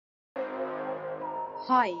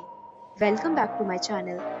Hi, welcome back to my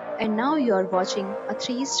channel, and now you are watching a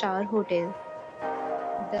 3-star hotel.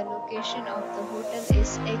 The location of the hotel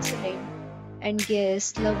is excellent and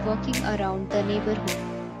guests love walking around the neighborhood.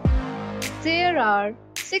 There are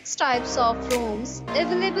 6 types of rooms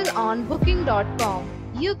available on booking.com.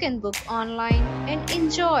 You can book online and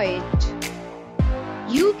enjoy it.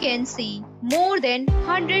 You can see more than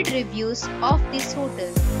 100 reviews of this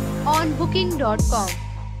hotel on booking.com.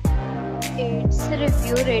 Its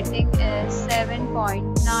review rating is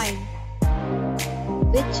 7.9,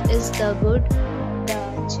 which is the good. The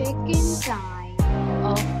check-in time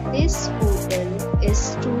of this hotel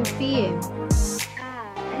is 2 p.m.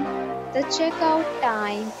 and the checkout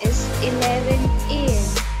time is 11 a.m.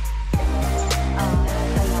 Pets are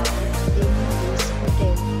allowed in this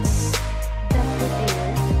hotel. The hotel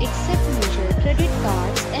accepts major credit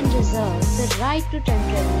cards and reserves the right to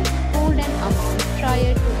temporarily hold an amount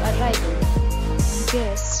prior to arrival.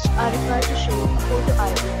 Guests are required to show a photo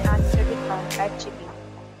ID and credit card at check-in.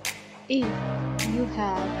 If you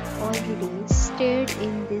have already stayed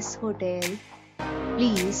in this hotel,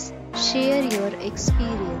 please share your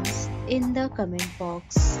experience in the comment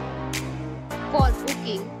box. For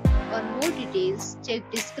booking or more details, check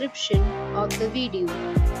description of the video.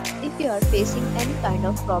 If you are facing any kind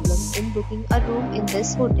of problem in booking a room in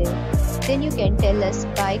this hotel, then you can tell us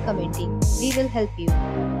by commenting. We will help you.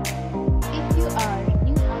 If you are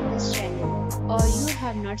new on this channel or you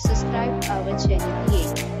have not subscribed our channel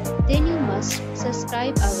yet, then you must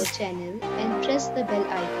subscribe our channel and press the bell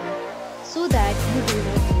icon so that you do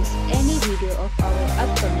not miss any video of our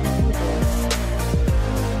upcoming video.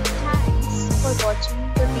 Thanks for watching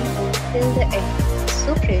the video till the end.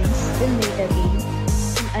 So friends, we'll meet again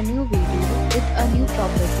in a new video with a new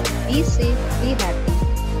property. Be safe, be happy.